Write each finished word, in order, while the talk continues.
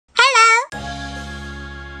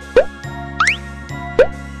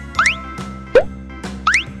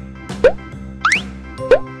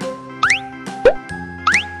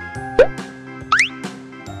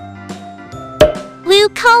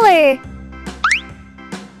color,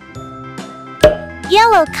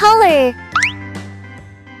 yellow color,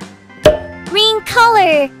 green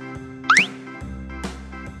color,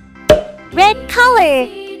 red color,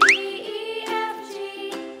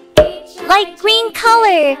 light green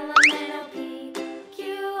color,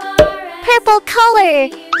 purple color,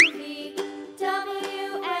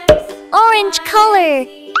 orange color.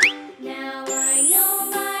 Now I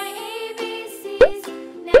know my ABCs.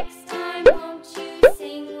 Next time, won't you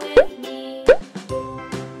sing with me?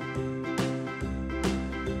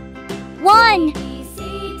 1, B,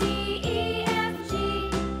 C, D, E, F, G,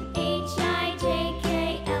 H, I, J, K,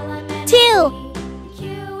 L, M, N, 2, O, P, Q,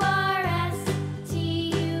 R, S, T,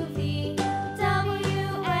 U, V, W,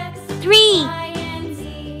 X, 3, Y, and Z.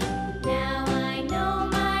 Now I know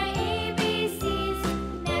my ABCs.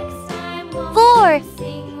 Next time, won't 4, you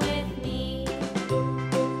sing with me?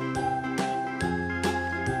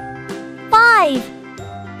 5,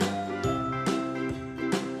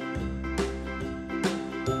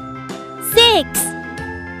 6,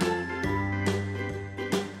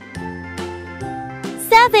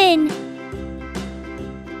 7,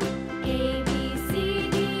 A, B, C,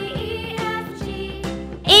 D, E, F, G,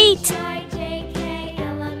 8, I, J, K,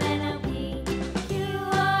 L, M, N, O, P, Q,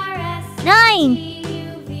 R, S, 9, T,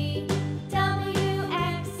 U, V, W,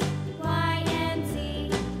 X, Y, and Z.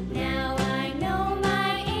 Now I know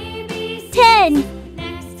my ABCs. 10,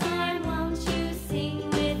 Next time, won't you sing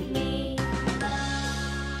with me?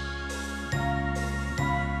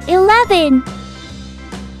 11,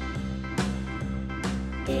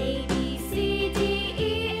 A, B, C, D,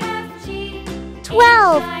 E, F, G,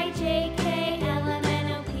 12, I, J, K, L, M,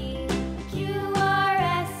 N, O, P, Q, R,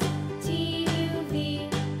 S, T, U, V,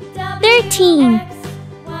 W, 13, X,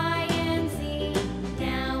 Y, and Z.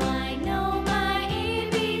 Now I know my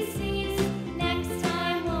ABCs. Next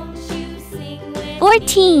time, won't you sing with me?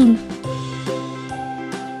 14,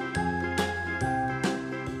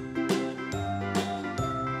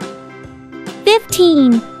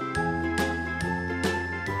 15,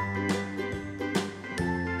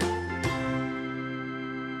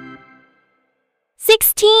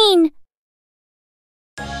 16,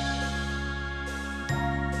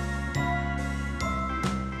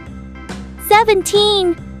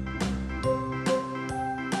 17,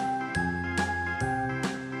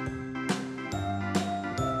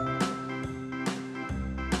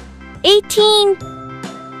 18,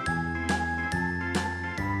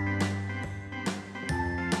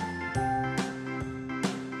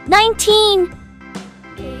 19,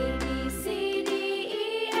 A, B, C, D,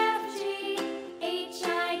 E, F, G, H,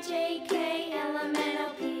 I, J, K, L, M, N, O,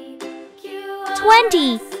 P, Q, R,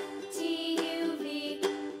 20, S, T, U, V,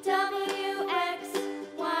 W, X,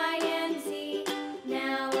 Y, and Z.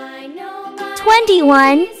 Now I know my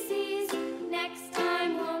 21, ABCs. Next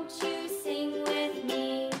time, won't you sing with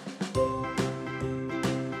me?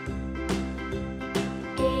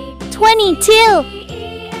 A, B, 22, C, D,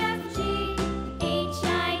 E, F, G, H,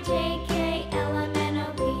 I, J, K, L, M, N, O,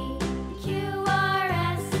 P, Q, R,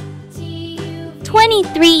 S, T, U, V,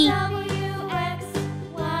 23, W, X,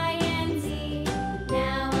 Y, and Z.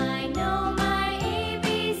 Now I know my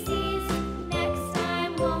ABCs. Next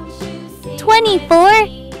time, won't you sing 24, with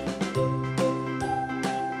me?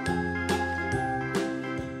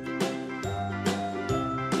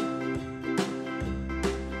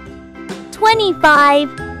 25,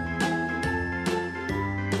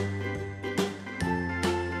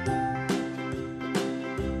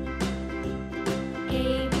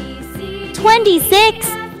 26,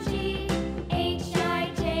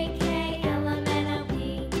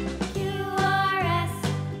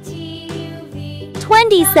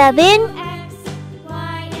 27,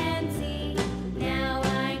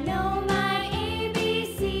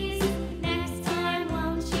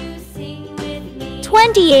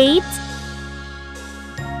 28,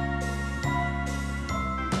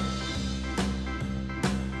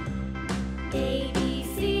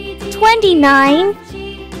 29,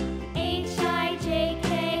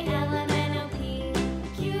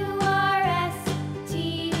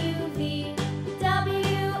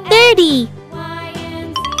 30,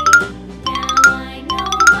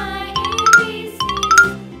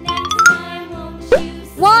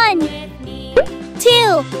 1,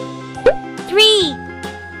 2, 3,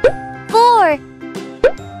 4,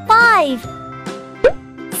 5,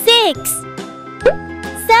 6,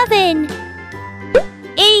 7,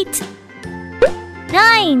 8,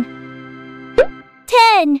 9,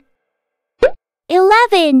 10,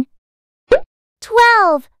 11,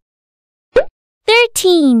 12,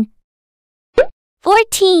 13,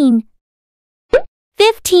 14,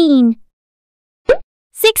 15,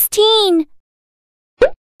 16,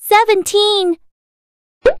 17,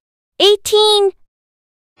 18,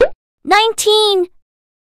 19,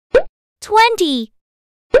 20,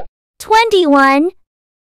 21,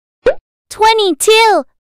 22,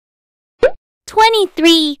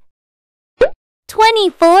 23,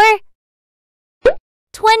 24,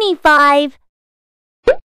 25,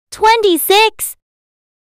 26,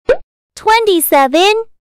 27,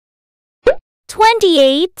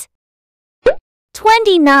 28,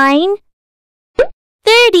 29,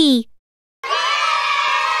 30.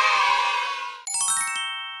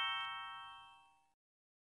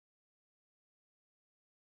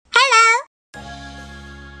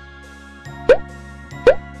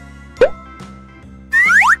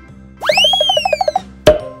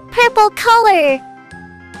 Purple color.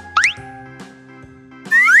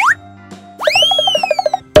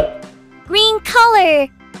 Green color.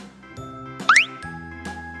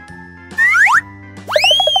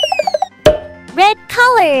 Red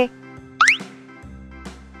color.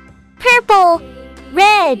 Purple,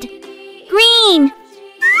 red, green.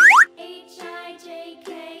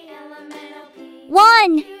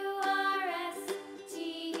 1,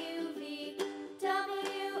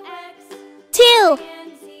 2,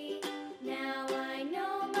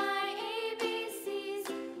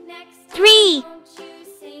 3,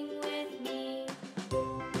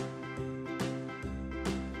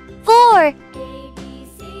 4,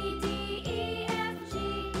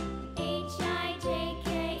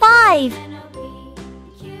 5,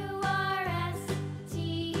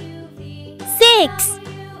 6,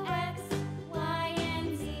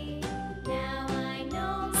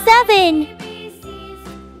 7,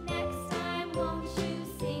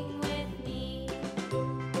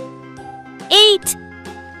 8,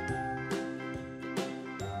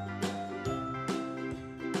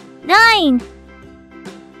 9,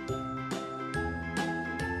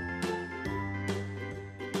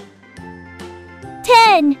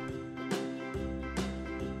 10,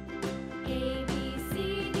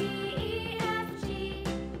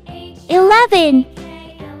 11,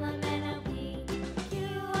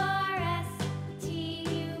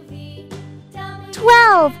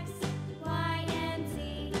 12,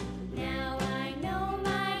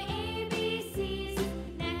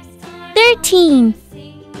 13,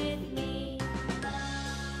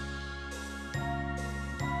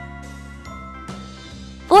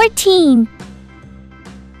 14,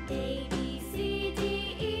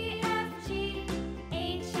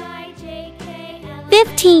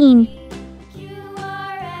 15,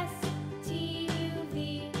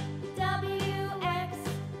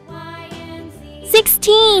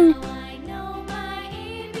 16,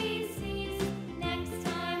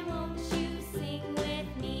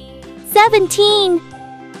 17,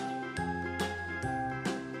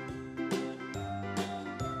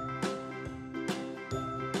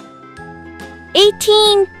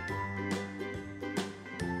 18,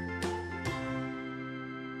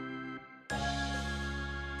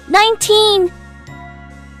 19,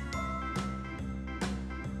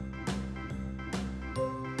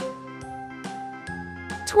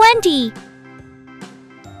 20,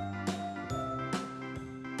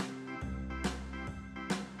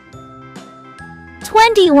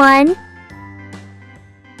 21,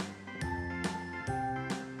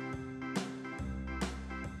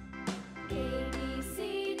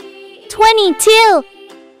 22,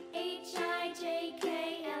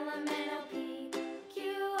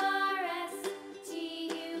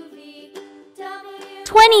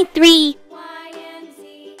 23,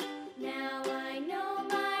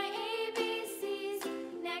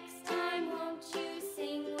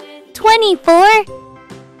 24,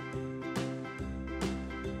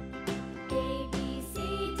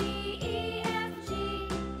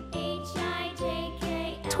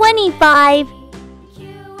 25,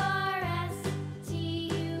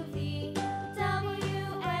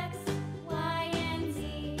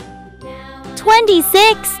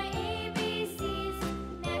 26,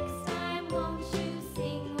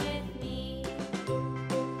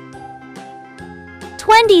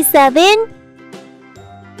 27,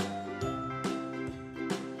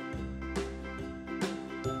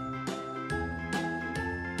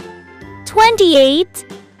 28,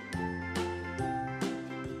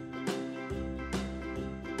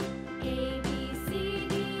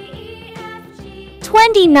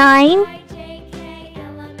 29,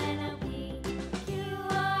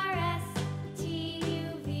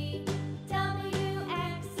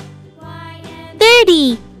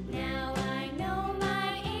 30,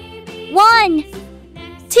 1,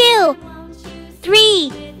 2,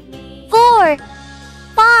 3, 4,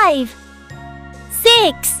 5,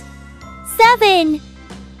 6, 7,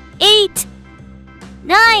 8,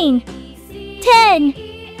 9, 10,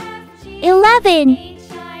 11,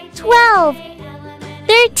 12,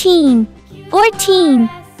 13, 14,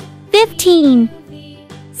 15,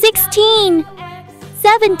 16,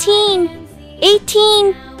 17,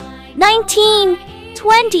 18, 19,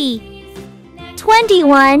 20,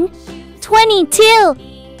 21, 22,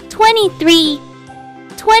 23,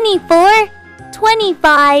 24,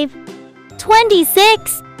 25,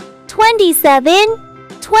 26, 27,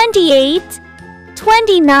 28,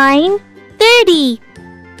 29, 30,